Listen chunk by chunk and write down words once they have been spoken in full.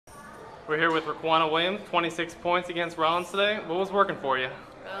We're here with Riquna, 26 points against Rollins today. What was working for you?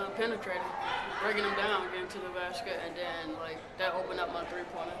 Penetrating, breaking them down, getting to the basket, and then that opened up my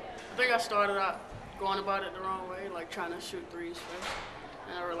three-pointer. I think I started out going about it the wrong way, trying to shoot threes first,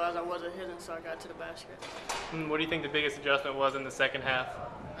 and I realized I wasn't hitting, so I got to the basket. What do you think the biggest adjustment was in the second half?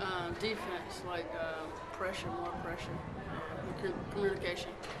 Defense, pressure, more pressure, communication.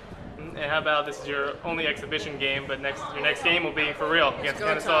 And how about this is your only exhibition game, but your next game will be for real against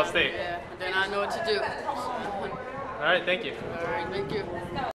Kennesaw State? Yeah, and then I know what to do. All right, thank you. All right, thank you.